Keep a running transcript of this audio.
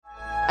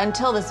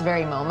Until this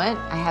very moment,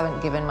 I haven't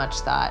given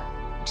much thought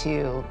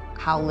to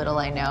how little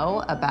I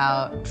know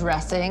about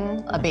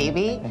dressing a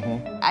baby.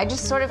 I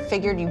just sort of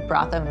figured you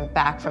brought them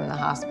back from the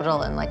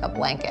hospital in like a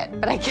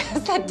blanket, but I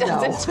guess that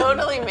doesn't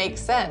totally make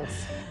sense.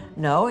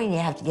 No, and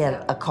you have to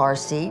get a car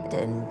seat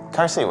and...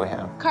 Car seat we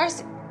have. Car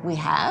seat, we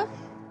have?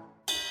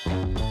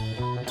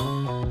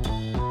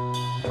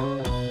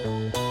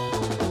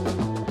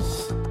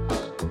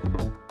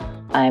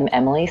 I'm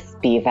Emily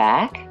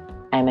Spivak.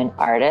 I'm an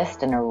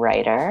artist and a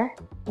writer.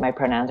 My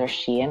pronouns are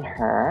she and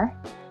her.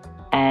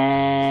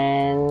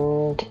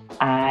 And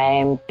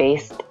I'm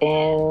based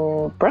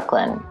in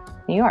Brooklyn,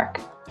 New York.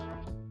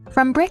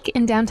 From Brick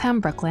in downtown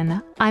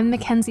Brooklyn, I'm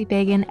Mackenzie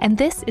Fagan, and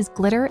this is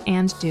Glitter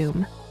and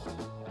Doom.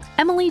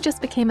 Emily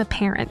just became a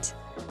parent.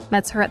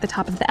 That's her at the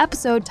top of the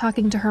episode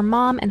talking to her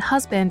mom and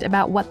husband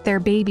about what their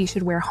baby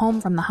should wear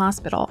home from the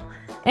hospital.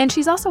 And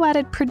she's also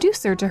added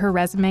producer to her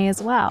resume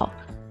as well.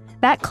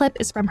 That clip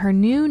is from her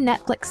new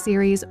Netflix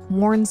series,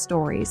 Worn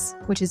Stories,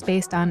 which is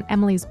based on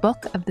Emily's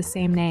book of the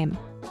same name.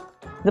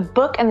 The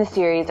book and the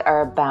series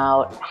are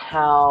about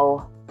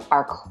how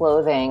our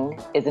clothing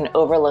is an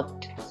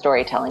overlooked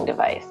storytelling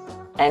device.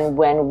 And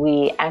when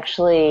we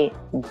actually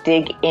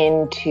dig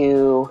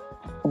into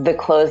the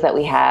clothes that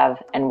we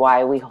have and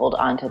why we hold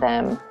on to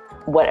them,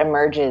 what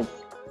emerges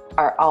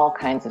are all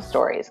kinds of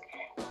stories.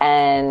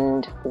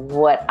 And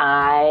what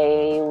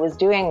I was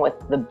doing with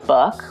the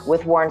book,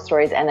 with Worn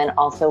Stories, and then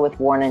also with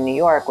Worn in New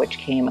York, which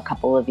came a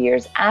couple of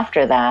years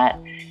after that,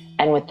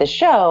 and with the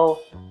show,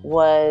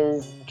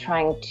 was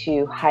trying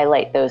to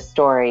highlight those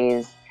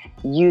stories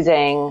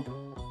using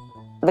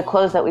the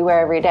clothes that we wear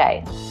every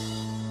day.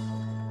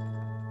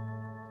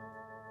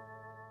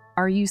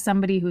 Are you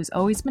somebody who's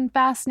always been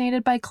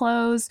fascinated by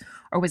clothes?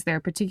 Or was there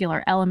a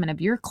particular element of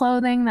your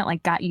clothing that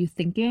got you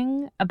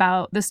thinking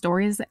about the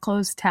stories that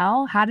clothes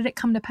tell? How did it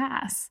come to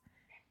pass?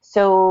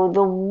 So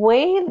the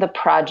way the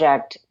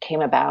project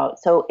came about,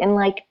 so in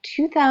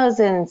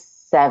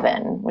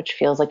 2007, which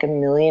feels like a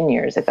million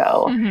years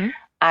ago,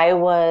 I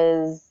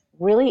was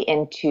really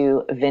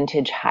into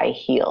vintage high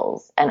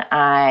heels and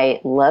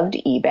I loved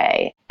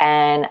eBay.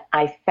 And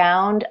I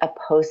found a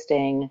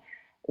posting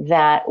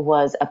that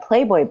was a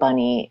Playboy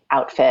bunny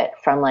outfit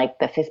from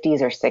the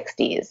 50s or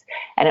 60s.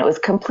 And it was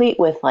complete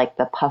with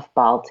the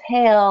puffball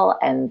tail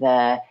and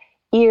the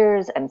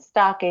ears and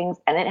stockings,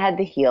 and it had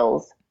the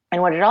heels.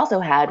 And what it also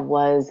had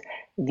was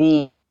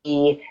the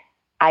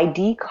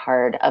ID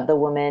card of the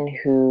woman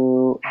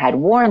who had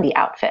worn the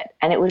outfit.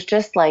 And it was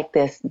just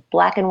this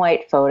black and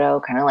white photo,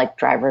 kind of like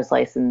driver's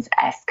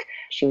license-esque.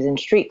 She was in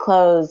street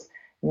clothes,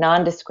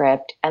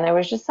 nondescript. And there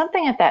was just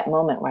something at that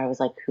moment where I was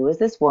like, who is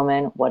this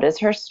woman? What is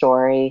her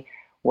story?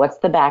 What's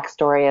the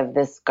backstory of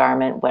this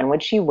garment? When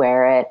would she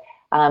wear it?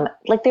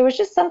 There was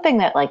just something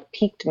that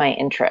piqued my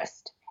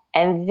interest.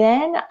 And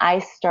then I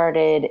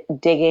started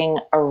digging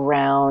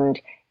around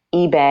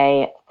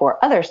eBay for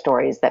other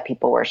stories that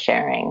people were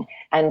sharing.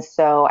 And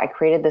so I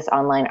created this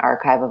online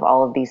archive of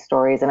all of these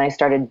stories, and I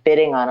started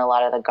bidding on a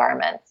lot of the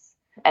garments.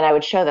 And I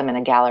would show them in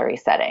a gallery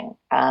setting.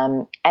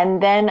 And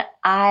then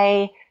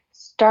I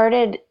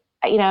started,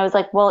 I was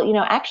like, well,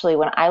 actually,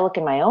 when I look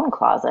in my own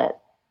closet,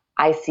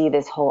 I see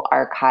this whole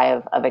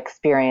archive of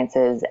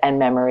experiences and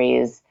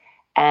memories.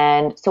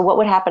 And so what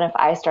would happen if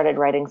I started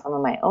writing some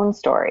of my own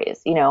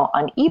stories?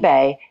 On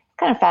eBay, it's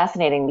kind of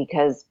fascinating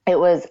because it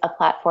was a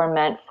platform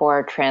meant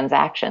for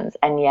transactions.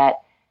 And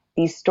yet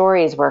these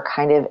stories were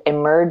kind of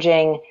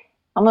emerging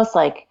almost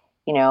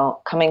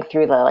coming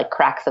through the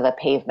cracks of a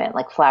pavement,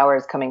 like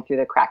flowers coming through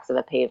the cracks of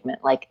a pavement.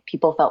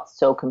 People felt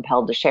so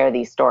compelled to share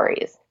these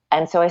stories.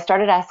 And so I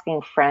started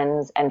asking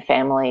friends and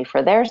family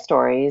for their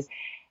stories.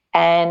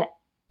 And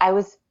I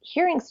was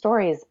hearing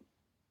stories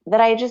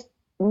that I just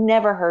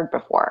never heard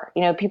before.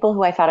 People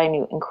who I thought I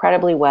knew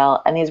incredibly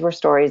well. And these were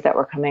stories that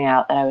were coming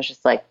out that I was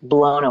just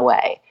blown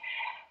away.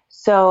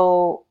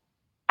 So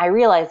I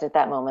realized at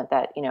that moment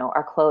that,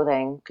 our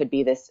clothing could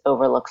be this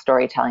overlooked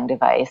storytelling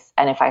device.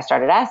 And if I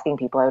started asking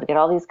people, I would get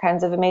all these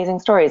kinds of amazing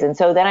stories. And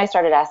so then I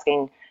started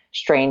asking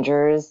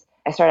strangers.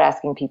 I started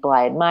asking people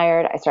I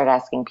admired. I started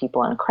asking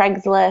people on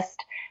Craigslist.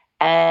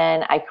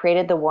 And I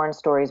created the Worn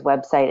Stories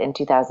website in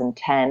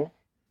 2010.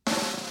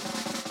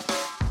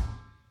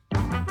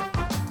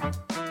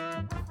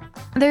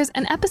 There's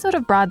an episode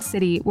of Broad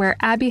City where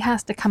Abby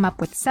has to come up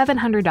with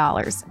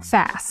 $700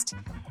 fast.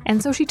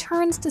 And so she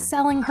turns to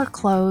selling her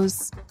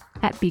clothes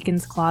at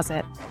Beacon's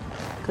Closet.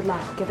 Good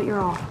luck. Give it your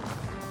all.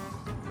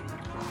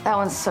 That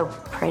one's so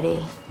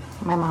pretty.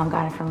 My mom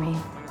got it for me.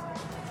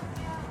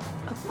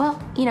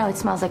 Well, it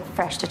smells like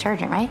fresh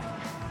detergent, right?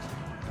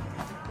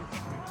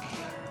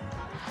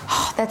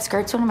 Oh, that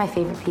skirt's one of my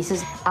favorite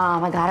pieces.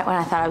 I got it when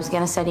I thought I was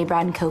going to study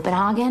abroad in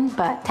Copenhagen,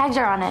 but tags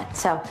are on it,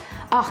 so...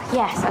 Oh,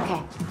 yes,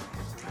 okay.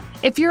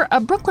 If you're a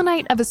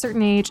Brooklynite of a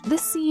certain age,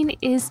 this scene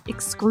is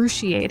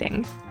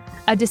excruciating.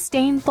 A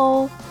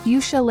disdainful,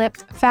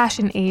 fuchsia-lipped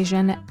fashion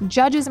Asian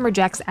judges and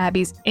rejects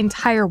Abby's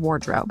entire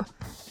wardrobe.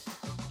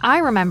 I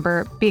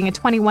remember being a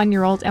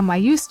 21-year-old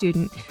NYU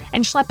student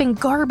and schlepping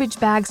garbage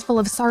bags full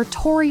of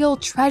sartorial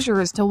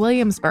treasures to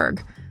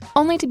Williamsburg.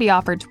 only to be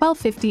offered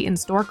 $12.50 in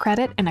store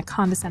credit and a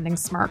condescending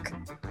smirk.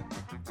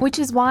 Which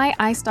is why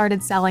I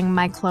started selling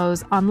my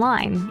clothes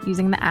online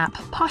using the app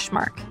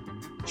Poshmark.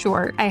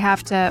 Sure, I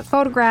have to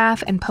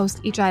photograph and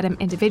post each item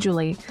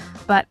individually,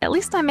 but at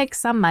least I make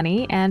some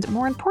money and,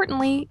 more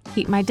importantly,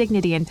 keep my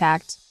dignity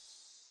intact.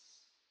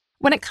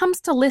 When it comes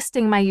to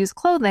listing my used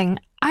clothing,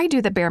 I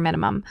do the bare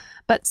minimum,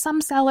 but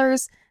some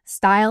sellers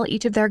style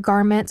each of their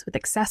garments with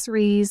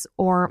accessories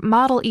or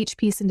model each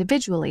piece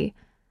individually.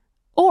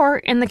 Or,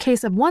 in the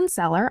case of one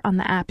seller on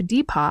the app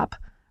Depop,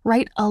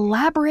 write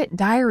elaborate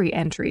diary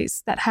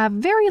entries that have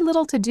very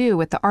little to do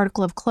with the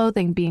article of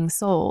clothing being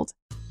sold.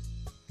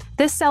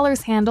 This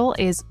seller's handle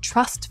is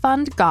Trust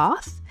Fund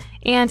Goth,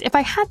 and if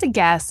I had to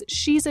guess,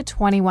 she's a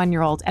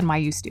 21-year-old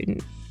NYU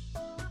student.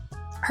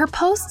 Her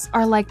posts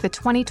are like the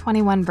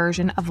 2021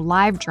 version of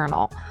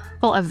LiveJournal,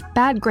 full of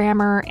bad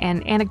grammar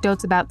and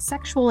anecdotes about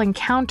sexual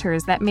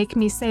encounters that make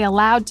me say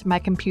aloud to my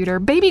computer,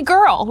 "Baby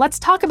girl, let's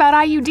talk about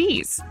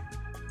IUDs."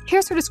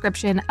 Here's her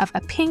description of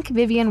a pink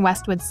Vivienne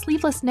Westwood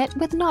sleeveless knit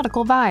with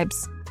nautical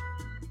vibes.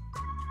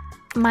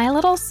 My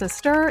little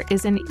sister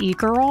is an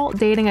e-girl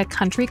dating a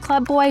country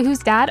club boy whose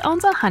dad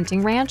owns a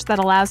hunting ranch that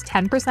allows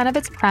 10% of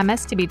its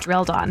premise to be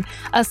drilled on.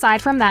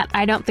 Aside from that,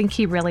 I don't think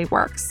he really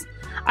works.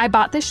 I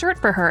bought this shirt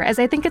for her as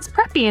I think it's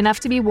preppy enough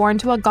to be worn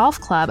to a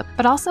golf club,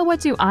 but also what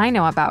do I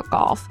know about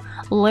golf?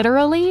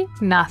 Literally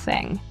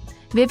nothing.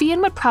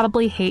 Vivienne would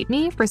probably hate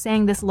me for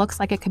saying this looks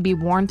like it could be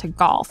worn to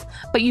golf,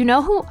 but you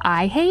know who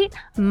I hate?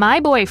 My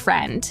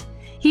boyfriend.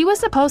 He was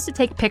supposed to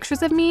take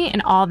pictures of me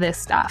and all this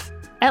stuff.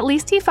 At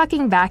least he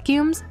fucking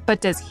vacuums,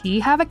 but does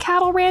he have a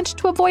cattle ranch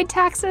to avoid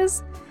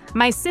taxes?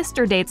 My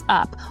sister dates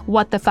up.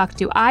 What the fuck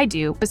do I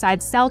do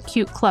besides sell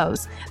cute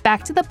clothes?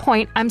 Back to the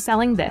point, I'm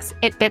selling this.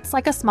 It fits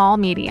like a small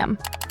medium.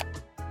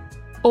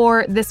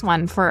 Or this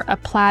one for a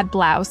plaid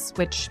blouse,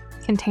 which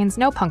contains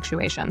no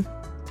punctuation.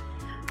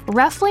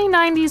 Roughly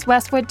 90s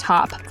Westwood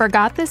top.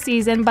 Forgot the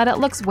season, but it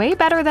looks way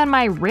better than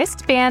my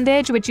wrist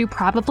bandage, which you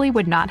probably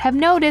would not have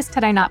noticed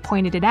had I not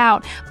pointed it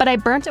out, but I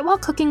burnt it while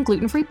cooking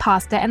gluten-free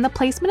pasta and the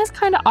placement is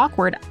kind of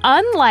awkward,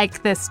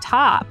 unlike this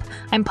top.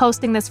 I'm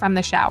posting this from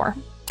the shower.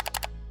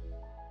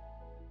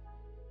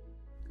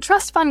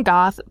 Trust Fund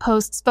Goth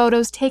posts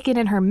photos taken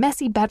in her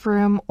messy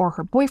bedroom or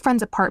her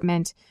boyfriend's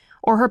apartment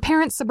or her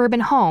parents'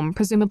 suburban home,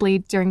 presumably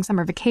during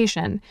summer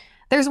vacation.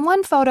 There's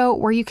one photo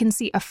where you can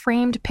see a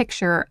framed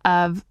picture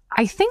of,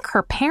 I think,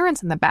 her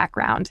parents in the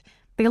background.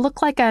 They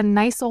look like a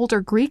nice older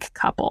Greek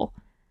couple.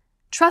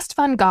 Trust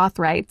Fund Goth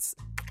writes,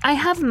 I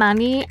have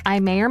money I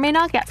may or may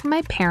not get from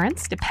my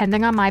parents,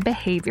 depending on my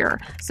behavior,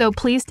 so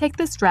please take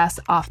this dress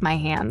off my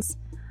hands.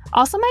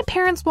 Also, my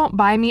parents won't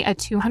buy me a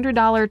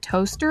 $200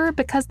 toaster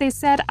because they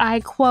said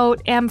I,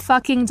 quote, am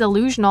fucking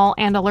delusional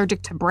and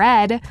allergic to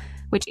bread,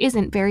 which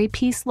isn't very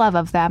peace-love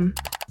of them.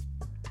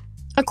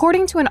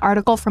 According to an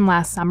article from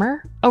last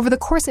summer, over the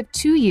course of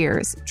 2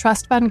 years,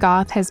 Trust Fund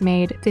Goth has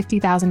made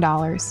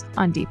 $50,000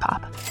 on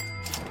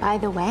Depop. By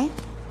the way,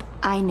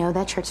 I know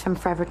that shirt's from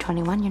Forever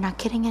 21. You're not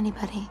kidding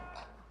anybody.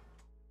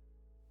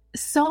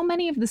 So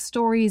many of the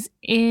stories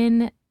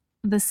in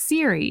the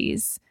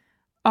series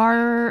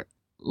are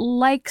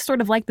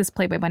sort of like this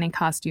Playboy Bunny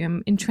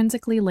costume,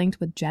 intrinsically linked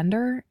with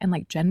gender and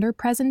gender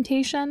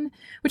presentation,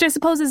 which I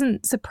suppose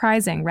isn't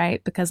surprising,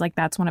 right? Because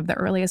that's one of the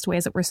earliest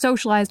ways that we're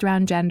socialized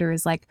around gender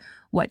is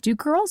what do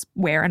girls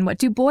wear and what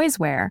do boys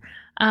wear?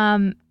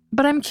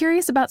 But I'm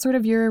curious about sort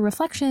of your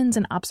reflections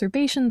and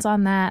observations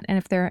on that, and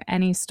if there are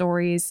any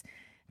stories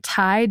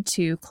tied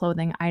to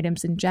clothing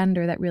items and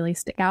gender that really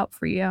stick out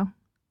for you.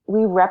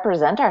 We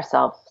represent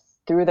ourselves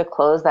through the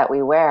clothes that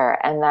we wear,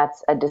 and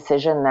that's a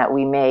decision that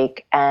we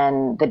make,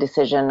 and the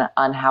decision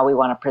on how we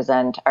want to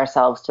present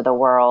ourselves to the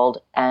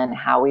world and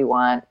how we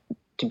want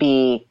to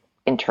be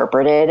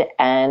interpreted.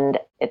 And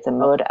it's a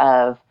mode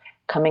of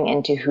coming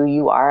into who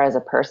you are as a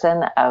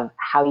person, of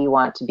how you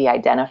want to be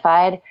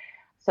identified.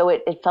 So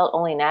it felt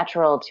only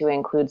natural to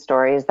include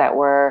stories that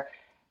were,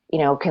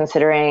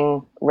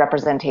 considering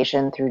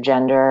representation through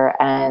gender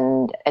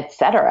and et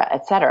cetera,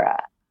 et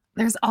cetera.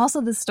 There's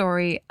also the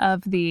story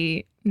of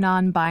the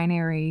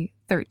non-binary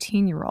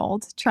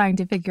 13-year-old trying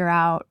to figure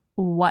out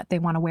what they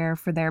want to wear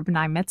for their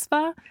B'nai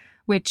Mitzvah,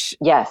 which,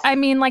 yes.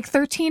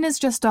 13 is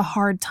just a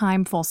hard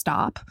time, full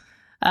stop.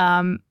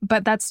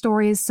 But that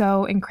story is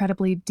so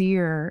incredibly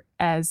dear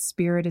as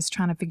Spirit is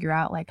trying to figure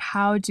out,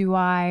 how do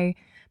I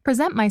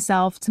present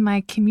myself to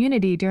my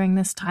community during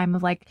this time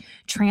of,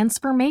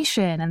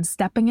 transformation and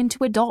stepping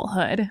into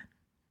adulthood.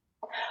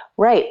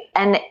 Right.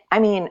 And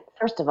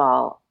first of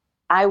all,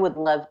 I would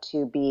love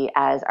to be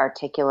as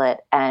articulate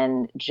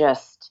and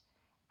just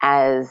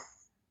as,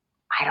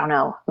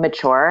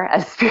 mature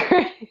as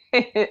Spirit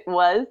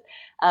was.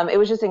 It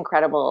was just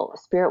incredible.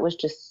 Spirit was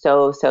just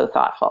so, so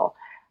thoughtful.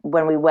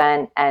 When we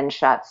went and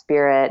shot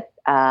Spirit,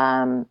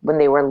 when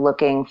they were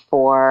looking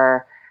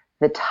for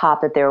the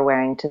top that they were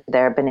wearing to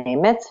their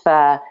B'nai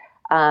Mitzvah,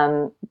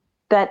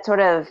 that sort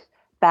of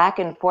back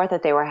and forth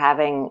that they were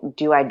having,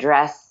 do I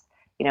dress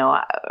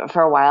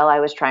for a while I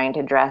was trying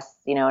to dress,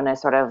 in a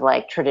sort of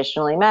like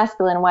traditionally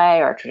masculine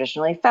way or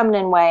traditionally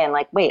feminine way. And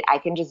like, wait, I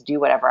can just do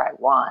whatever I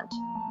want.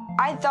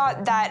 I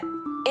thought that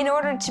in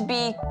order to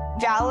be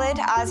valid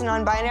as a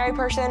non-binary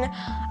person,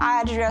 I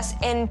had to dress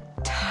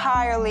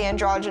entirely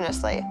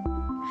androgynously,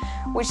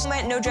 which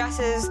meant no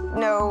dresses,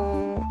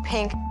 no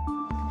pink.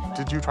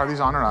 Did you try these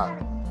on or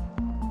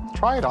not?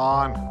 Try it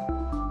on.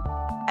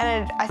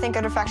 And I think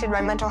it affected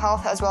my mental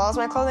health as well as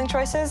my clothing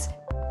choices.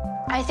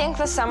 I think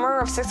the summer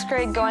of 6th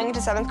grade going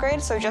into 7th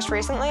grade, so just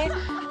recently,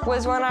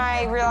 was when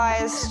I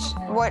realized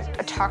what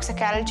a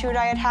toxic attitude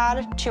I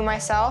had to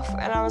myself,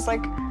 and I was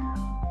like,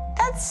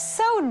 that's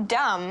so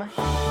dumb.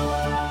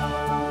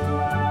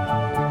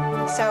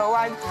 So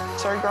I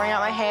started growing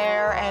out my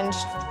hair and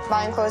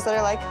buying clothes that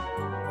I like,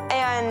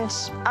 and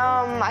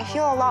I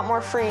feel a lot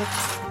more free.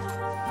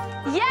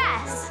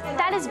 Yes,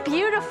 that is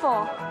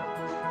beautiful.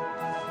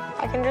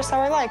 I can dress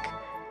how I like.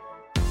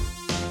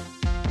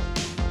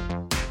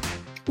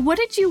 What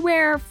did you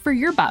wear for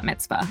your bat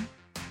mitzvah?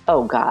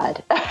 Oh,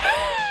 God.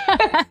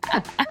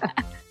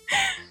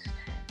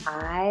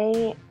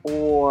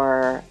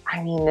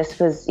 This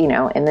was,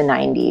 in the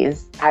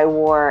 90s. I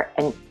wore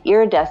an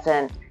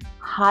iridescent,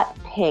 hot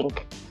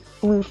pink,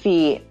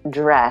 floofy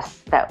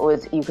dress that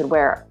you could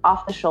wear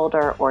off the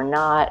shoulder or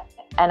not.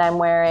 And I'm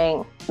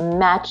wearing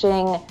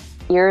matching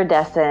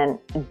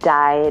iridescent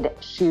dyed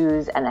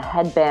shoes and a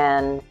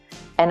headband.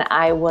 And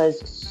I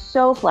was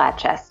so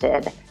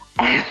flat-chested.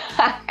 And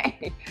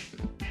I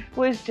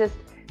was just,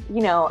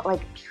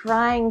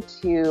 trying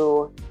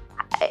to,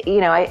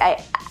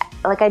 I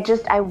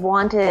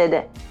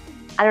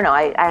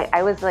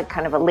was like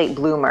kind of a late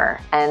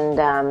bloomer, and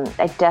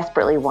I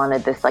desperately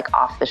wanted this like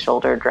off the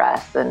shoulder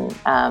dress. And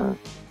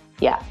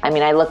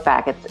I look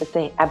back,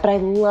 but I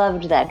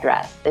loved that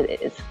dress.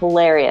 It's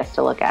hilarious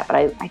to look at, but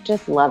I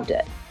just loved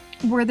it.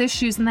 Were the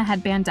shoes and the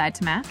headband dyed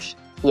to match?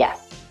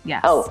 Yes.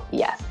 Yes. Oh,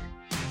 yes.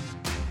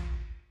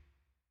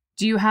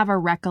 Do you have a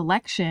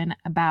recollection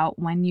about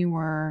when you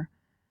were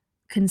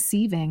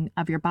conceiving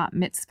of your bat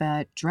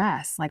mitzvah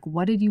dress? Like,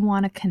 what did you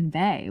want to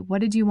convey?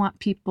 What did you want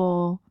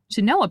people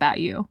to know about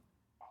you?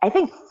 I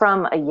think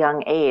from a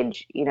young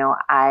age,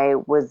 I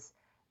was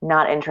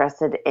not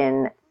interested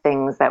in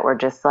things that were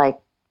just like,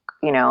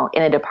 in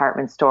a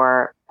department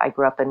store. I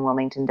grew up in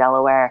Wilmington,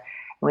 Delaware,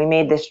 and we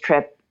made this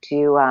trip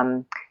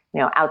to,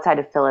 outside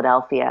of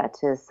Philadelphia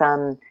to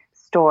some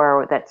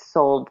store that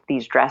sold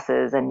these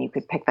dresses, and you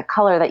could pick the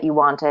color that you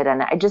wanted.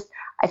 And I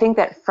think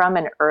that from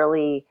an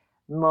early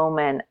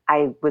moment,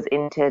 I was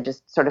into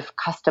just sort of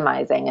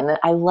customizing. And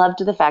I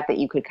loved the fact that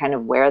you could kind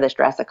of wear this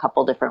dress a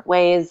couple different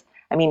ways.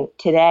 I mean,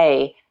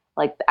 today,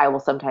 like I will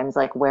sometimes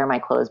like wear my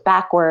clothes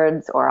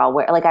backwards, or I'll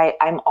wear, like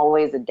I'm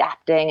always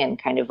adapting and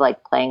kind of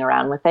like playing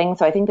around with things.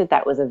 So I think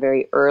that was a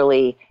very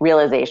early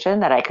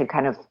realization that I could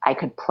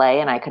play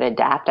and I could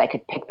adapt. I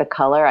could pick the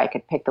color. I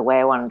could pick the way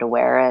I wanted to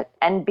wear it,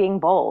 and being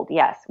bold.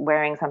 Yes.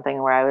 Wearing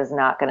something where I was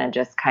not going to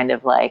just kind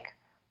of like,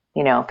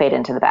 fade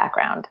into the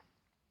background.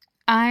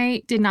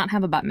 I did not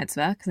have a bat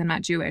mitzvah because I'm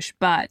not Jewish,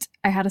 but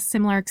I had a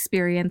similar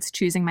experience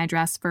choosing my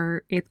dress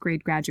for 8th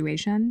grade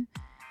graduation.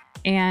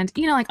 And,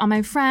 like all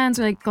my friends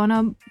were like going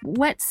to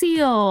Wet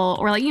Seal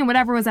or like,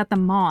 whatever was at the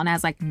mall. And I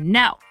was like,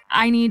 no,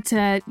 I need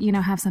to,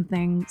 have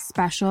something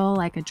special,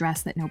 like a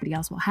dress that nobody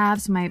else will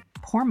have. So my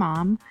poor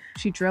mom,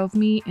 she drove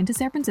me into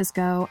San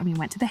Francisco and we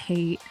went to the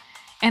Haight,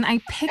 and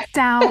I picked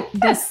out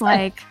this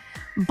like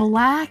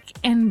black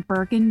and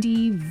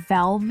burgundy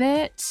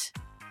velvet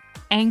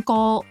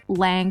ankle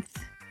length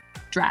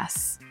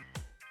dress.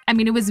 I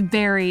mean, it was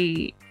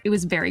very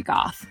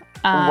goth.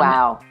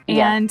 Wow.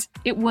 And yes.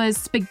 It was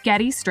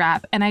spaghetti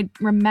strap. And I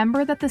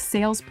remember that the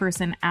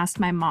salesperson asked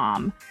my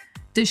mom,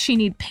 does she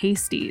need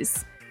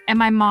pasties? And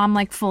my mom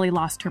like fully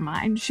lost her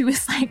mind. She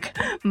was like,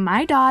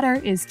 my daughter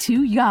is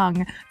too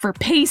young for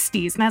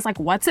pasties. And I was like,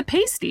 what's a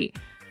pasty?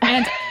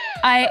 And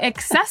I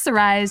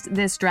accessorized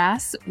this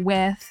dress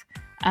with,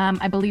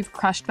 I believe,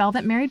 crushed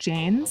velvet Mary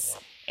Janes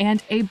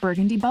and a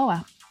burgundy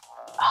boa.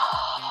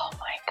 Oh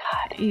my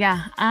God.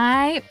 Yeah,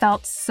 I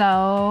felt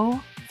so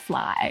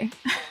fly.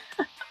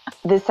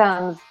 This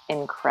sounds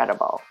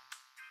incredible.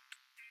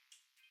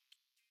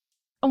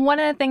 One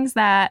of the things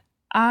that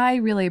I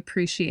really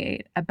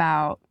appreciate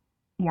about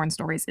Worn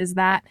Stories is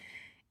that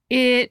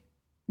it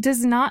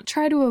does not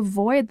try to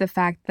avoid the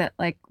fact that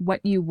like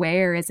what you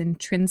wear is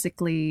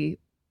intrinsically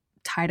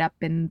tied up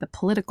in the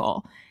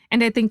political.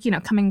 And I think,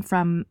 coming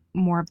from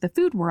more of the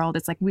food world,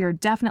 it's like we are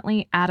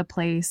definitely at a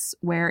place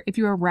where if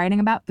you are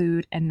writing about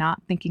food and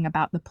not thinking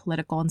about the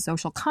political and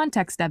social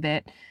context of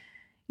it,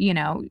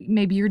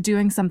 maybe you're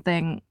doing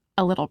something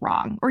a little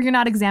wrong, or you're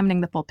not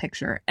examining the full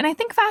picture. And I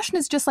think fashion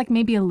is just like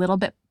maybe a little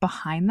bit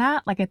behind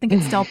that. Like, I think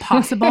it's still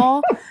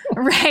possible,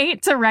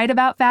 right, to write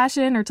about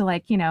fashion or to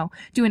like,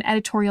 do an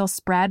editorial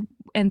spread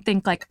and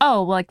think like,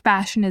 oh, well, like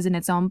fashion is in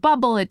its own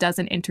bubble. It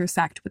doesn't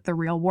intersect with the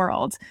real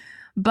world.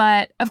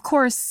 But of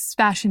course,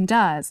 fashion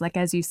does. Like,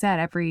 as you said,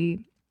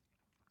 every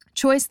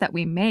choice that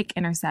we make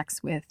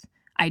intersects with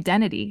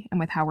identity and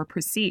with how we're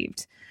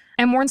perceived.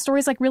 And Worn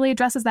Stories like really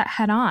addresses that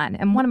head on.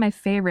 And one of my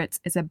favorites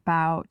is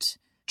about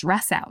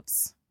dress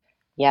outs.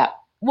 Yeah.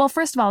 Well,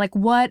 first of all, like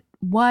what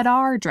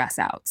are dress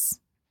outs?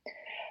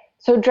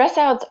 So dress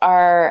outs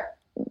are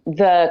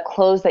the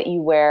clothes that you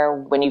wear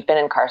when you've been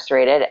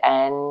incarcerated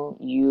and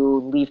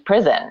you leave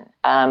prison.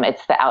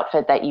 It's the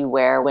outfit that you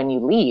wear when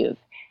you leave.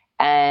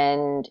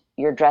 And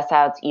your dress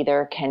outs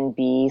either can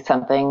be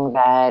something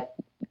that,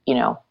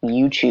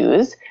 you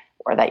choose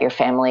or that your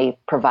family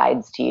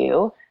provides to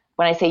you.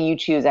 When I say you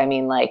choose, I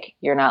mean like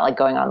you're not like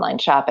going online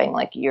shopping,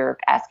 like you're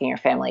asking your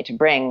family to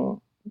bring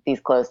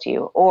these clothes to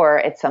you, or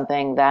it's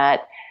something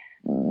that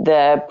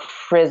the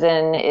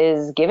prison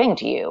is giving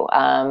to you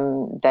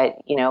that,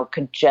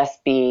 could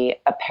just be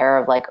a pair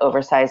of like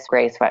oversized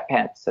gray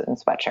sweatpants and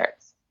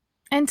sweatshirts.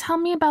 And tell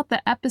me about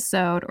the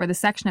episode or the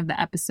section of the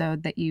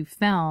episode that you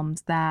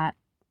filmed that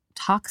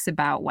talks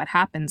about what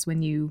happens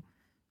when you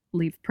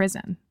leave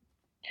prison.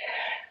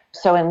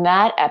 So in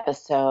that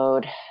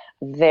episode,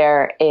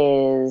 there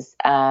is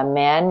a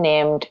man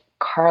named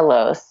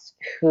Carlos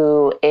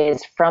who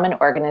is from an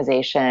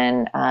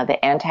organization, the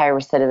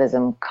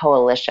Anti-Recidivism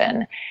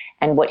Coalition.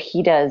 And what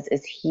he does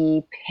is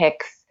he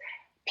picks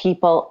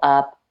people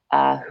up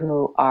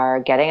who are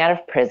getting out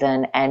of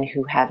prison and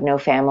who have no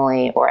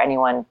family or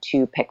anyone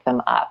to pick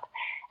them up.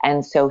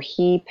 And so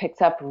he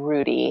picks up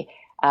Rudy.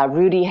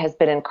 Rudy has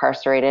been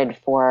incarcerated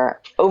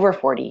for over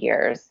 40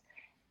 years.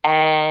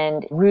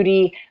 And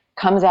Rudy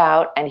comes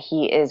out and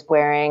he is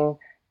wearing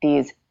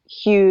these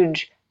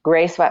huge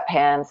gray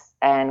sweatpants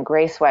and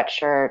gray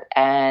sweatshirt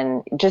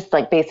and just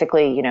like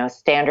basically,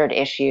 standard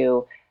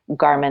issue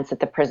garments that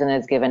the prison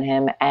has given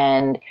him.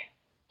 And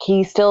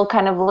he still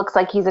kind of looks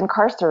like he's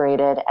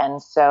incarcerated.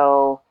 And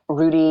so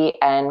Rudy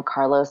and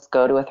Carlos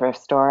go to a thrift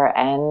store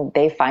and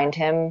they find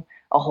him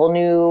a whole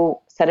new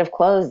set of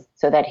clothes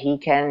so that he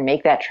can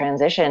make that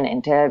transition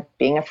into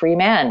being a free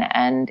man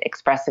and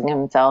expressing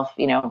himself,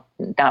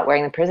 not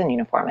wearing the prison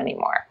uniform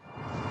anymore.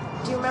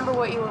 Do you remember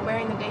what you were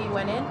wearing the day you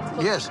went in?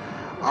 Yes.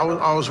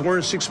 I was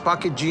wearing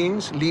 6-pocket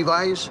jeans,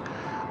 Levi's,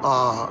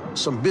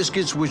 some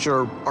biscuits, which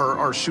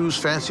are shoes,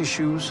 fancy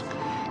shoes,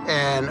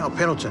 and a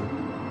Pendleton.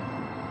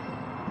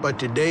 But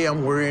today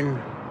I'm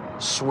wearing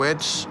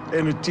sweats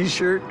and a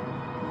T-shirt.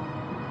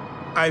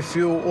 I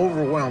feel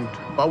overwhelmed.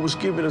 I was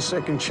given a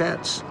second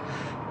chance.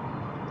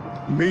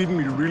 Made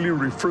me really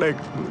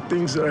reflect on the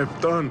things that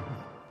I've done.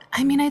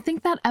 I mean, I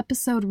think that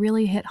episode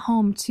really hit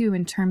home, too,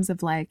 in terms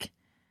of, like,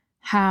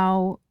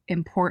 how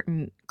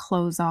important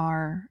clothes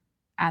are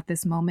at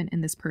this moment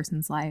in this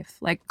person's life.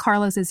 Like,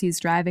 Carlos, as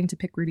he's driving to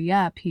pick Rudy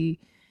up, he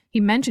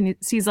mentioned,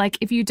 he's like,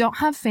 if you don't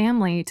have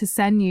family to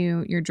send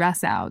you your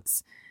dress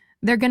outs,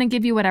 they're going to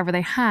give you whatever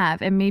they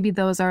have. And maybe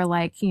those are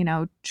like,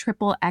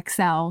 triple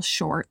XL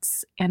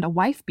shorts and a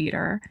wife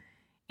beater.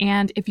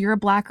 And if you're a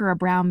black or a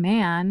brown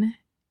man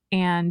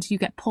and you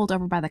get pulled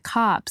over by the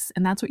cops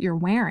and that's what you're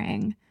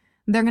wearing,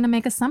 they're going to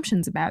make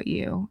assumptions about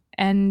you.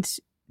 And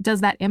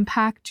does that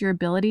impact your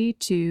ability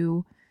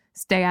to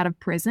stay out of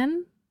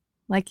prison?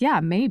 Like, yeah,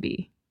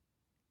 maybe.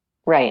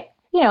 Right.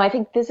 I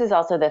think this is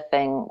also the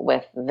thing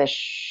with the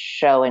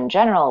show in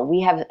general.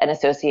 We have an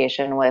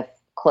association with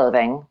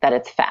clothing, that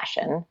it's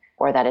fashion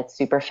or that it's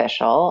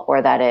superficial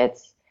or that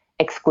it's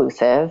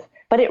exclusive.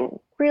 But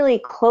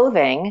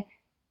clothing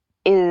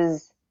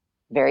is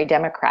very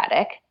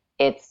democratic.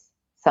 It's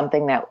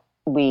something that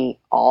we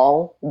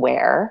all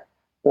wear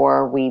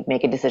or we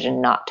make a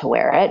decision not to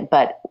wear it.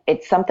 But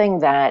it's something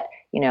that,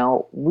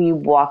 we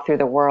walk through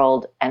the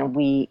world and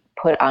we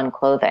put on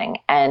clothing.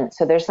 And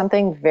so there's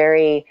something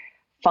very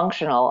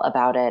functional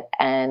about it.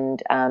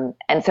 And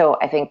so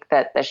I think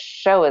that the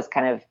show is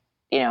kind of,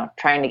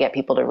 trying to get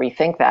people to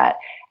rethink that.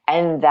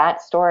 And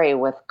that story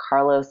with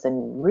Carlos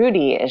and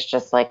Rudy is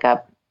just like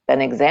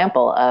an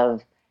example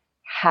of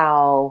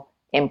how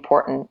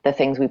important the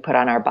things we put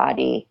on our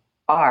body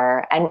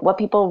are and what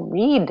people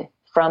read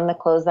from the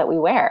clothes that we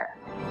wear.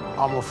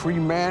 I'm a free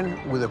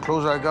man with the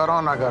clothes I got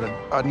on. I got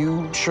a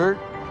new shirt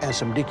and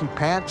some Dickie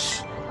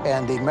pants,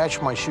 and they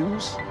match my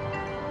shoes.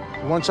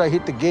 Once I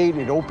hit the gate,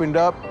 it opened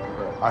up.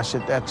 I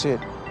said, that's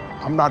it.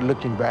 I'm not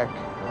looking back.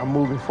 I'm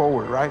moving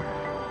forward, right?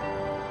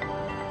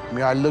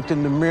 I looked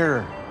in the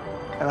mirror,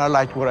 and I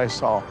liked what I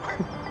saw.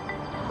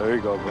 There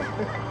you go, bro.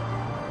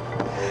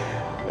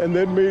 And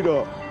that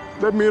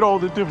made all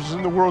the difference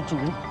in the world to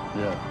me.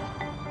 Yeah.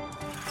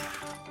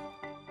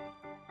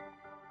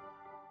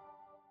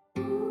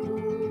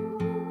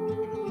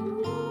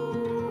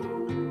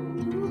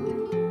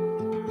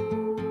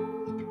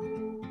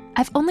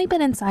 I've only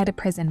been inside a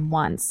prison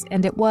once,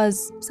 and it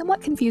was,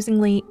 somewhat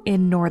confusingly,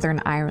 in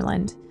Northern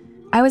Ireland.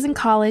 I was in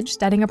college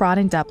studying abroad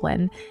in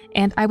Dublin,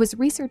 and I was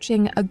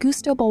researching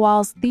Augusto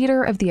Boal's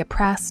Theatre of the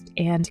Oppressed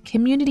and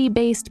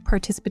community-based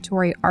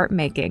participatory art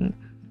making.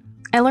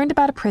 I learned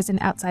about a prison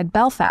outside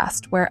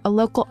Belfast where a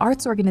local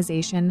arts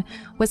organization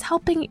was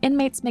helping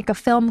inmates make a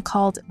film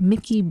called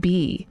Mickey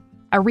B,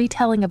 a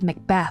retelling of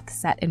Macbeth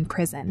set in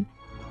prison.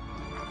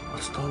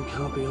 What's done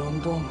can't be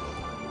undone.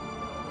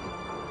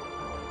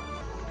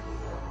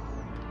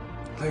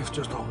 Life's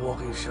just a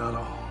walking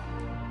shadow.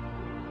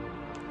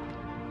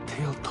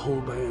 tale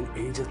told by an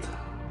aged,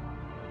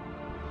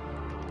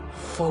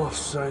 full of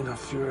strength and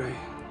fury,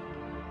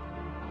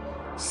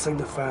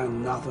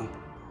 signifying nothing.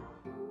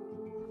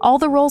 All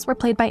the roles were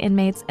played by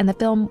inmates, and the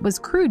film was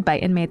crewed by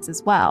inmates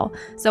as well,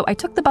 so I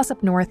took the bus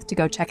up north to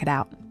go check it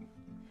out.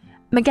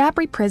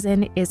 McGabry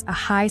Prison is a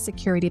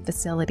high-security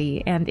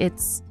facility, and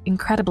it's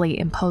incredibly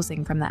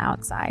imposing from the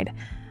outside.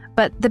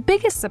 But the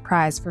biggest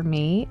surprise for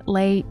me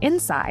lay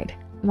inside,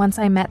 once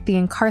I met the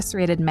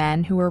incarcerated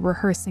men who were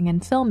rehearsing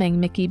and filming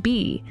Mickey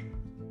B.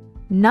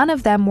 None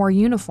of them wore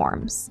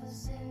uniforms.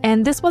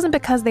 And this wasn't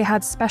because they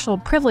had special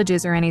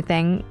privileges or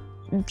anything.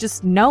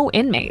 Just no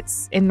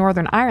inmates in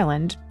Northern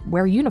Ireland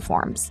wear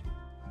uniforms.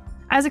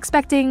 I was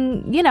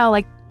expecting,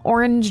 like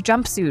orange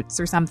jumpsuits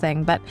or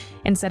something, but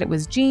instead it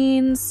was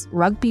jeans,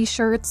 rugby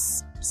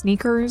shirts,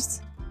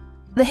 sneakers.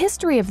 The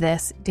history of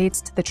this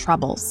dates to the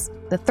Troubles,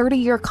 the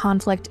 30-year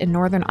conflict in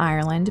Northern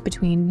Ireland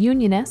between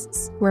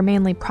Unionists, who were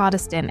mainly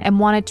Protestant and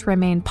wanted to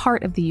remain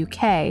part of the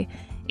UK,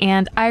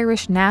 and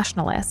Irish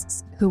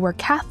nationalists, who were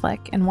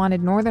Catholic and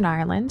wanted Northern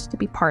Ireland to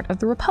be part of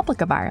the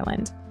Republic of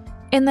Ireland.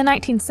 In the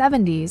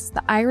 1970s,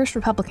 the Irish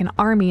Republican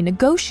Army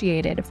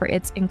negotiated for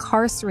its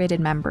incarcerated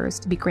members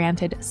to be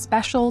granted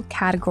special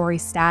category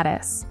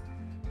status.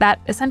 That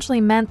essentially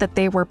meant that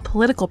they were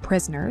political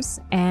prisoners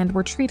and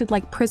were treated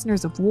like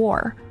prisoners of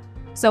war.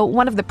 So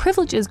one of the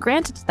privileges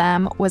granted to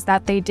them was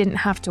that they didn't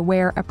have to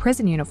wear a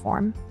prison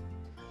uniform.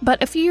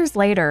 But a few years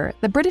later,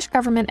 the British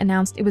government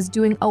announced it was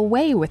doing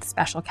away with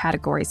special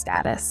category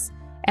status,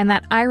 and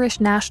that Irish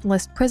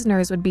nationalist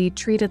prisoners would be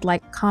treated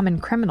like common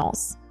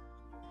criminals.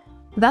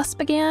 Thus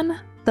began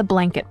the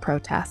blanket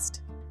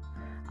protest.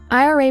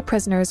 IRA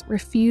prisoners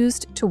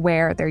refused to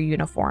wear their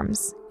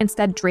uniforms,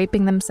 instead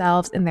draping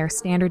themselves in their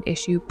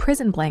standard-issue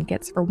prison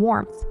blankets for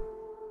warmth.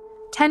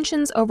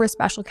 Tensions over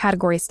special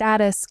category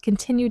status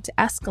continued to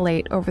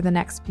escalate over the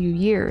next few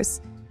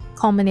years,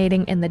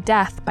 culminating in the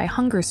death by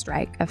hunger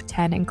strike of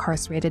 10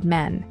 incarcerated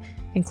men,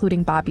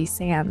 including Bobby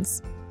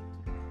Sands.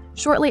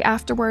 Shortly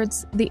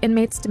afterwards, the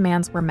inmates'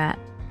 demands were met,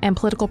 and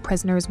political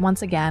prisoners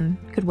once again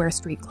could wear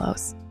street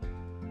clothes.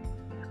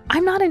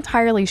 I'm not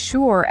entirely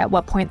sure at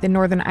what point the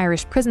Northern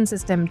Irish prison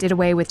system did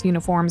away with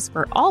uniforms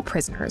for all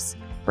prisoners,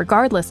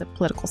 regardless of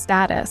political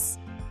status.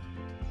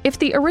 If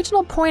the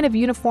original point of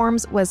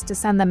uniforms was to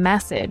send the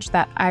message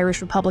that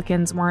Irish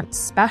Republicans weren't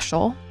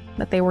special,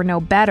 that they were no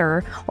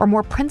better or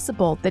more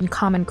principled than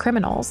common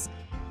criminals,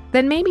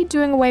 then maybe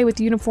doing away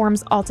with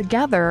uniforms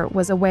altogether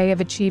was a way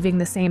of achieving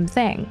the same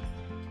thing.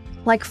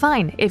 Like,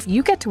 fine, if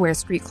you get to wear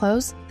street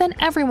clothes, then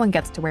everyone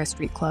gets to wear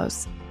street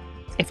clothes.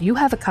 If you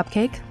have a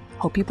cupcake,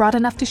 hope you brought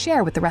enough to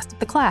share with the rest of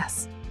the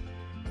class.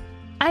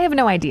 I have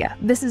no idea.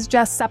 This is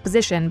just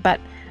supposition, but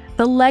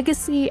the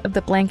legacy of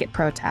the blanket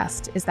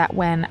protest is that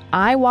when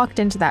I walked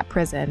into that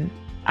prison,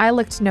 I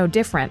looked no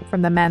different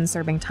from the men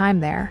serving time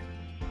there.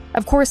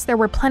 Of course, there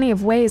were plenty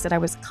of ways that I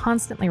was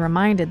constantly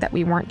reminded that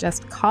we weren't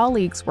just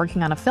colleagues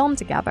working on a film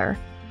together,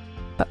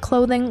 but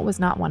clothing was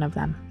not one of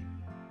them.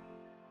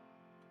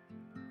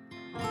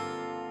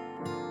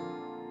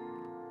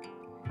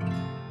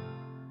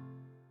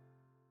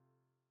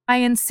 I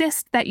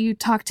insist that you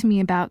talk to me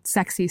about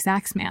Sexy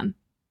Sax Man.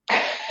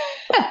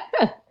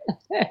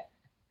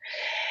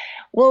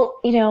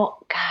 Well,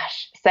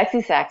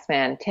 Sexy Sax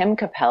Man, Tim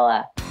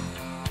Capella.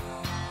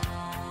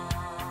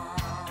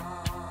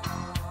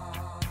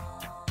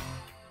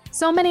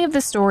 So many of the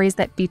stories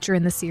that feature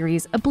in the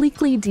series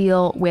obliquely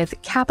deal with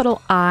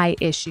capital I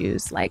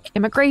issues like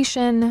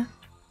immigration,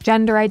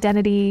 gender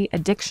identity,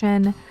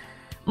 addiction,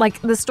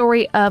 like the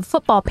story of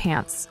football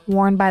pants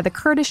worn by the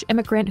Kurdish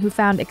immigrant who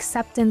found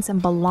acceptance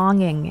and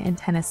belonging in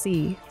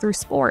Tennessee through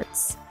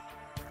sports,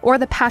 or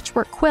the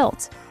patchwork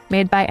quilt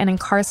made by an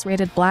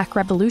incarcerated Black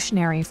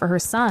revolutionary for her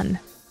son,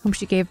 whom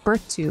she gave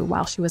birth to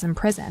while she was in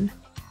prison.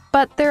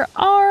 But there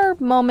are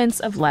moments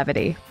of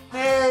levity.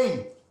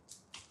 Hey!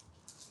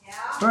 Yeah?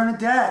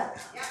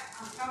 Bernadette! Yeah,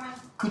 I'm coming.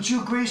 Could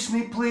you grease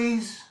me,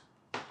 please?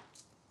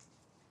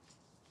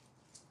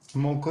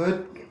 I'm all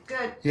good?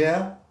 Good.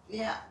 Yeah?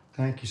 Yeah.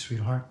 Thank you,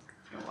 sweetheart.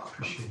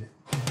 Appreciate it.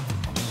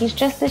 He's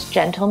just this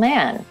gentle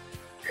man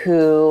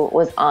who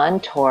was on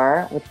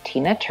tour with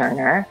Tina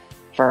Turner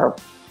for,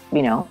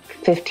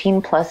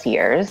 15 plus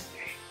years.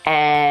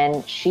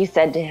 And she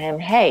said to him,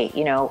 hey,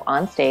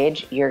 on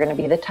stage, you're going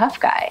to be the tough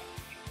guy.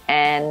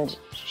 And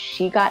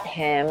she got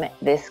him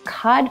this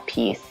cod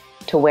piece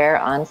to wear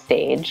on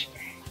stage.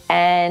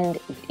 And,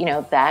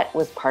 that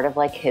was part of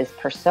his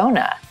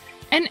persona.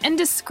 And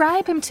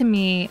describe him to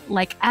me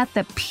at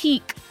the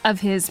peak of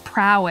his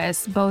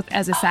prowess, both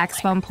as a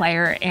saxophone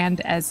player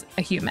and as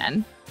a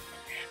human.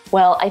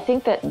 Well, I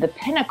think that the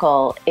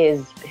pinnacle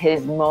is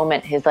his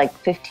moment, his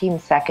 15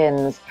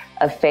 seconds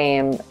of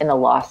fame in The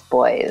Lost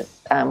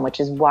Boys, which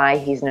is why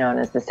he's known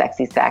as the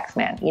Sexy Sax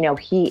Man.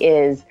 He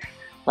is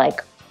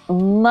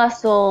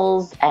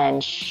muscles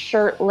and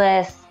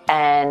shirtless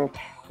and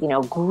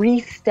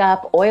greased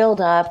up,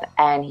 oiled up,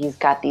 and he's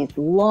got these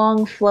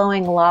long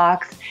flowing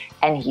locks,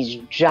 and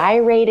he's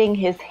gyrating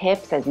his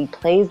hips as he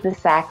plays the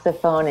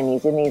saxophone, and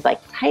he's in these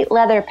tight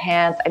leather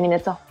pants. I mean,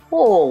 it's a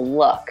whole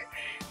look.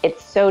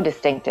 it's so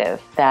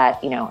distinctive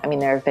that,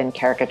 there have been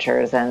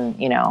caricatures and,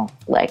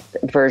 like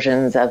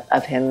versions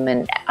of him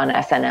on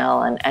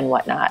SNL and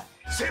whatnot.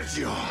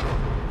 Sergio.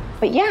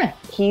 But yeah,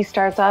 he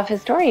starts off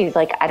his story. He's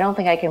like, I don't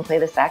think I can play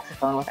the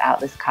saxophone without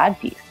this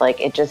codpiece. Like,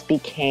 it just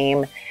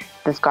became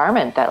this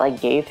garment that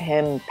like gave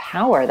him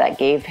power, that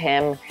gave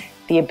him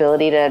the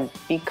ability to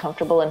be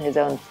comfortable in his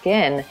own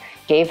skin,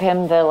 gave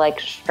him the like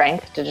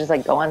strength to just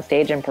like go on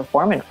stage and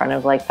perform in front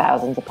of like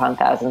thousands upon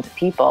thousands of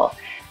people.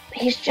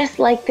 He's just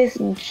like this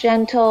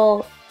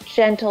gentle,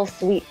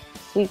 sweet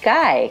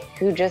guy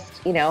who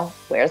just,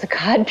 wears a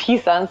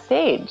codpiece on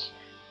stage.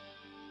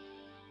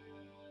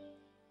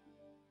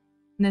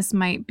 This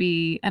might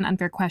be an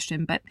unfair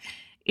question, but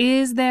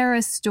is there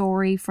a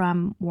story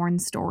from Worn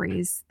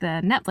Stories,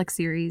 the Netflix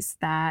series,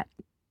 that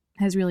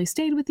has really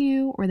stayed with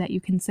you or that you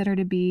consider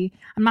to be,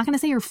 I'm not going to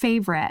say your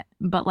favorite,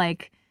 but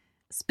like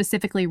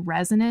specifically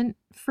resonant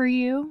for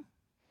you?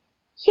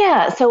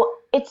 Yeah, so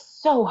it's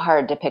so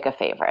hard to pick a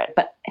favorite,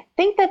 but I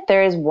think that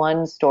there is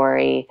one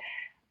story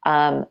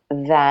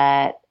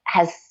that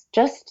has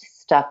just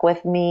stuck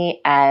with me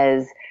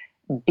as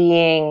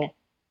being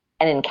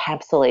an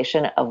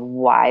encapsulation of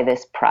why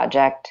this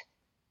project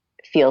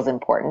feels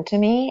important to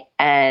me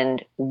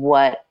and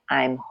what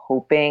I'm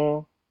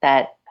hoping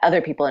that other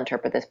people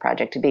interpret this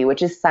project to be,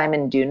 which is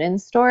Simon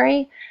Doonan's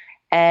story.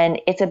 And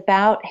it's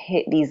about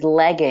these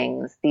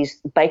leggings, these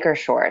biker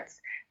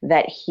shorts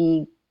that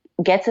he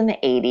gets in the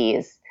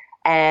 80s.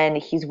 And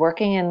he's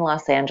working in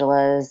Los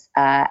Angeles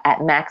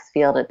at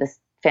Maxfield at this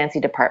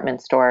fancy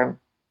department store.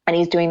 And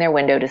he's doing their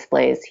window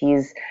displays.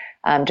 He's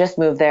just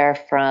moved there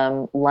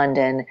from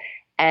London.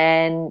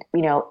 And,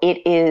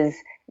 it is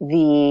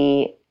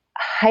the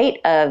height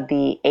of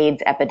the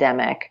AIDS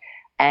epidemic.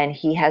 And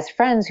he has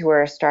friends who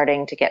are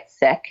starting to get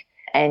sick.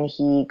 And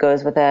he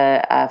goes with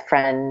a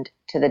friend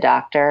to the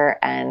doctor.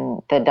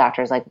 And the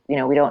doctor's like,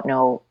 we don't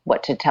know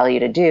what to tell you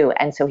to do.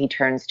 And so he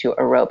turns to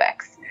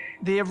aerobics.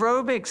 The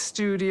aerobics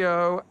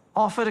studio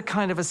offered a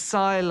kind of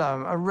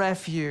asylum, a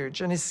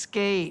refuge, an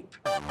escape.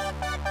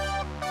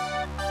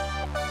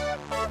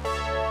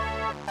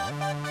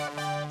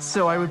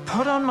 So I would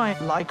put on my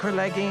Lycra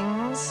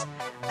leggings,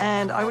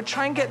 and I would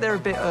try and get there a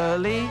bit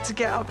early to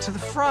get up to the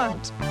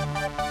front.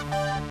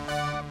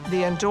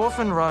 The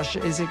endorphin rush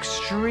is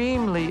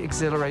extremely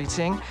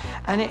exhilarating,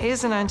 and it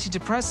is an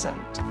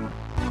antidepressant.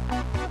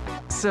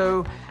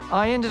 So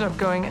I ended up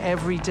going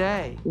every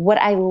day. What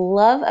I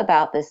love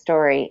about this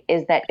story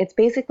is that it's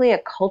basically a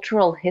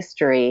cultural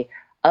history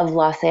of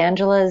Los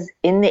Angeles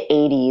in the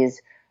 80s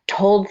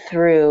told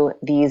through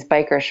these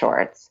biker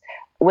shorts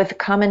with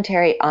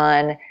commentary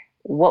on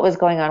what was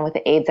going on with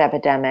the AIDS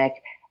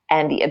epidemic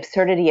and the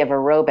absurdity of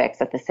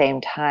aerobics at the same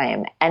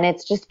time. And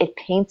it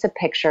paints a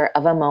picture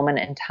of a moment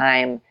in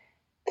time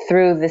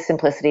through the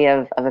simplicity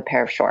of a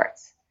pair of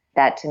shorts.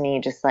 That to me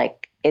just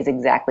like is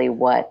exactly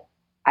what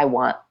I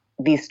want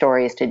these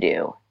stories to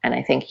do. And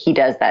I think he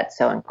does that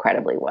so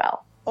incredibly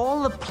well.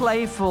 All the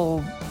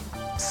playful,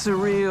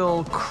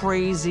 surreal,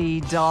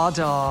 crazy,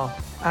 dada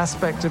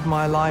aspect of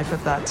my life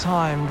at that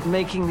time,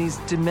 making these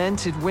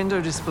demented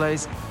window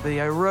displays, the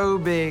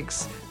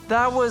aerobics,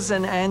 that was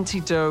an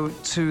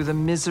antidote to the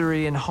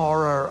misery and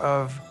horror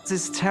of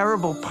this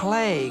terrible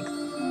plague.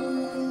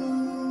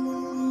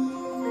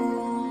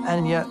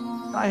 And yet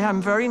I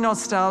am very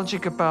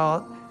nostalgic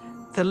about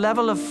the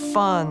level of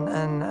fun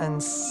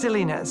and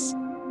silliness.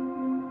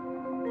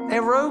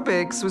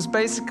 Aerobics was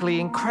basically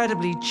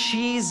incredibly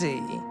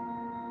cheesy,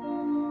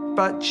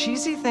 but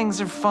cheesy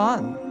things are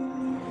fun.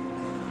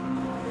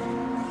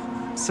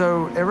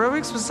 So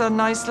aerobics was a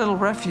nice little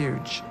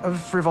refuge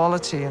of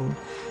frivolity and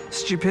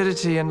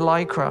stupidity and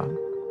Lycra.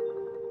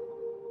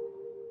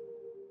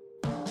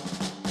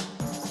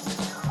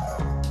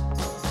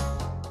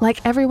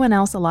 Like everyone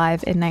else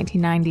alive in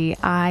 1990,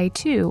 I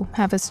too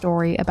have a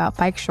story about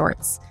bike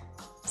shorts.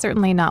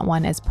 Certainly not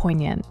one as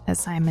poignant as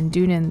Simon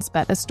Doonan's,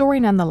 but a story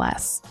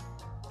nonetheless.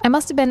 I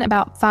must have been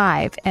about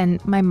 5,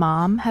 and my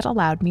mom had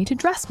allowed me to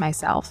dress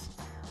myself,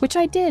 which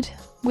I did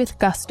with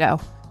gusto.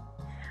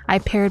 I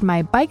paired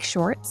my bike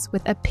shorts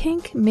with a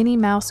pink Minnie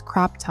Mouse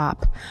crop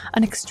top,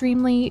 an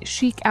extremely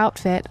chic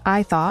outfit,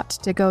 I thought,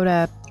 to go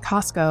to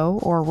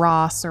Costco or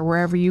Ross or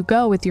wherever you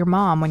go with your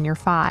mom when you're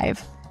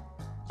 5.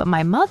 But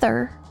my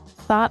mother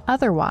thought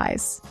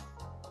otherwise.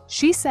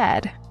 She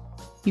said,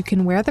 you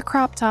can wear the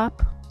crop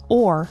top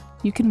or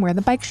you can wear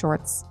the bike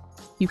shorts.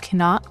 You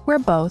cannot wear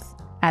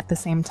both at the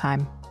same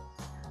time.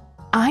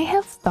 I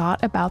have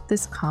thought about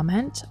this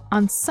comment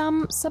on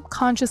some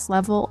subconscious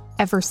level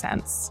ever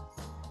since.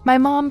 My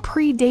mom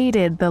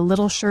predated the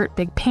little shirt,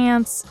 big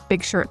pants,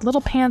 big shirt,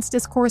 little pants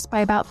discourse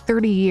by about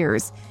 30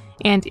 years.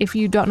 And if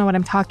you don't know what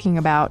I'm talking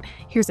about,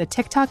 here's a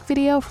TikTok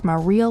video from a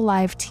real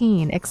live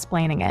teen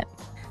explaining it.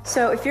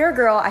 So if you're a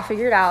girl, I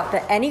figured out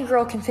that any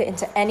girl can fit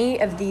into any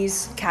of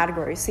these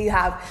categories. So you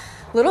have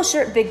little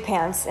shirt, big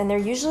pants, and they're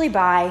usually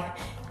bi,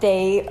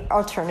 they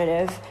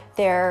alternative,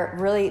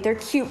 they're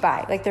cute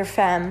bi, like they're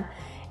femme,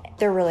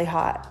 they're really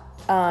hot.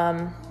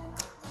 And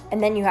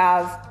then you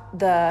have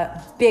the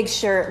big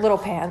shirt, little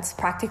pants,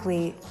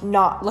 practically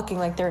not looking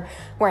like they're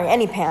wearing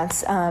any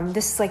pants.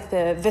 This is like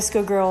the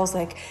Visco girls,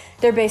 like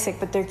they're basic,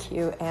 but they're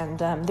cute, and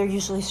they're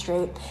usually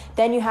straight.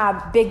 Then you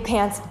have big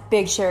pants,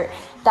 big shirt.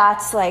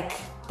 That's like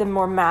the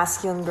more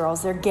masculine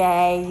girls. They're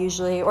gay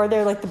usually, or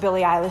they're like the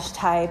Billie Eilish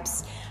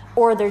types,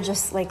 or they're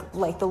just like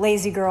the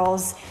lazy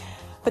girls,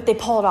 but they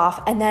pull it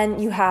off. And then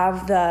you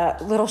have the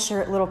little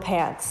shirt, little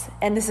pants.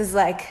 And this is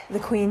like the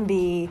queen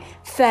bee,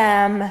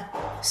 femme,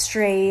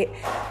 straight,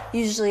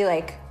 usually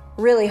like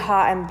really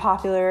hot and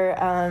popular.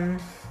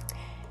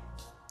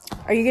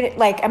 Are you gonna,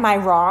 like, am I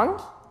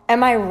wrong?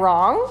 Am I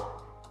wrong?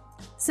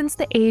 Since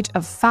the age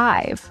of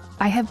 5,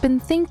 I have been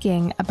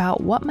thinking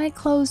about what my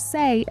clothes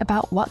say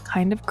about what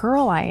kind of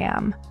girl I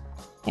am.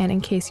 And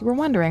in case you were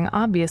wondering,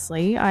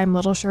 obviously, I'm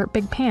little shirt,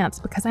 big pants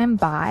because I'm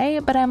bi,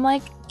 but I'm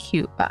like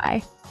cute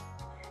bi.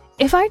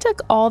 If I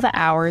took all the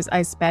hours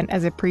I spent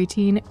as a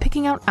preteen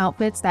picking out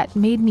outfits that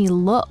made me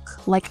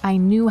look like I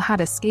knew how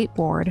to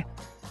skateboard,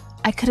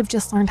 I could have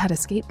just learned how to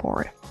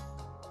skateboard.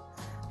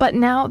 But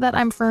now that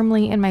I'm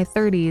firmly in my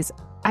 30s,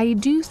 I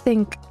do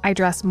think I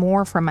dress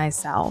more for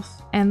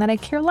myself and that I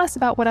care less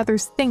about what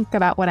others think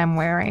about what I'm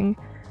wearing.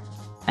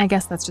 I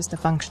guess that's just a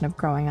function of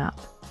growing up.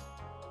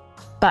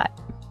 But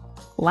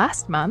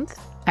last month,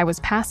 I was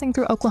passing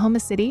through Oklahoma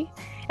City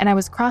and I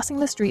was crossing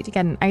the street to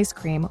get an ice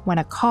cream when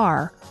a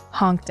car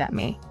honked at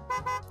me.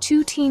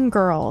 2 teen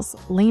girls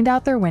leaned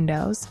out their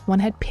windows. One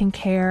had pink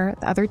hair,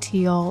 the other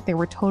teal. They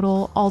were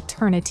total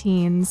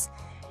alternatines.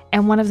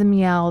 And one of them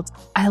yelled,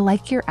 "I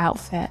like your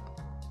outfit."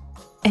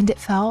 And it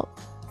felt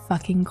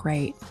fucking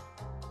great.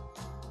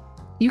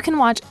 You can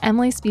watch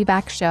Emily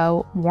Spivak's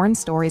show, Worn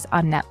Stories,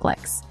 on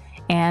Netflix,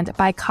 and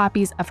buy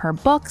copies of her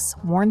books,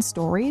 Worn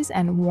Stories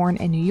and Worn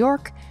in New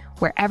York,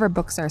 wherever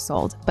books are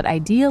sold, but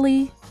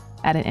ideally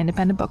at an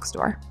independent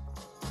bookstore.